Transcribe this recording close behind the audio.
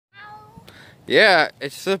Yeah,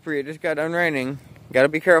 it's slippery. It just got done raining. Gotta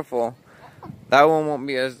be careful. That one won't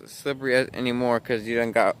be as slippery anymore because you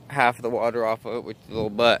done got half of the water off of it with your little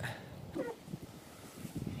butt.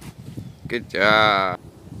 Good job.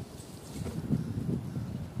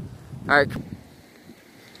 Alright.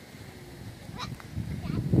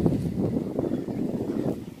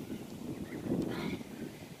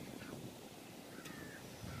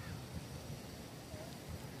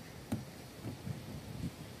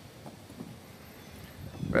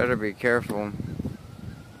 Better be careful.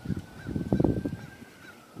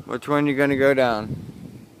 Which one you gonna go down?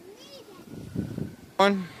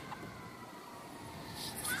 One.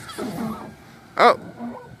 Oh.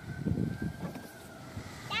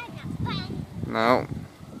 No.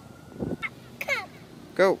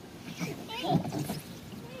 Go.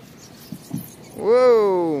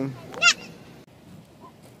 Whoa.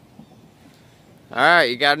 Alright,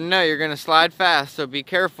 you gotta know you're gonna slide fast, so be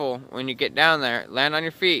careful when you get down there. Land on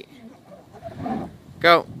your feet.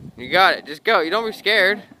 Go. You got it. Just go. You don't be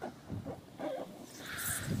scared.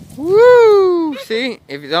 Woo! See?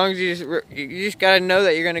 As long as you just gotta know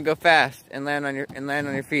that you're gonna go fast and land on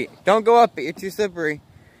your feet. Don't go up it. You're too slippery.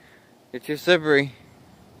 You're too slippery.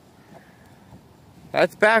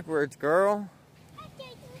 That's backwards, girl.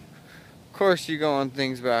 Of course you go on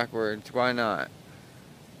things backwards. Why not?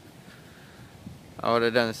 I would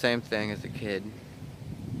have done the same thing as a kid.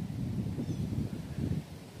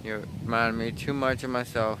 You remind me too much of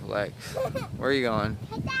myself, Lex. Where are you going?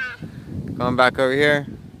 Going back over here?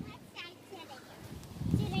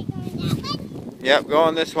 Yep, go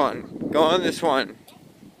on this one. Go on this one.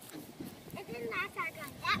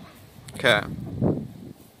 Okay.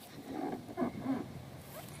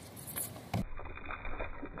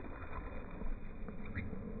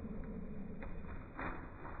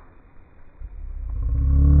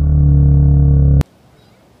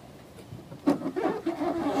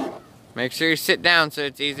 Make sure you sit down so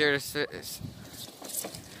it's easier to sit.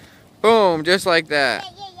 Boom, just like that.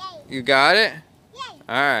 You got it?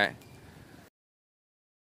 Alright.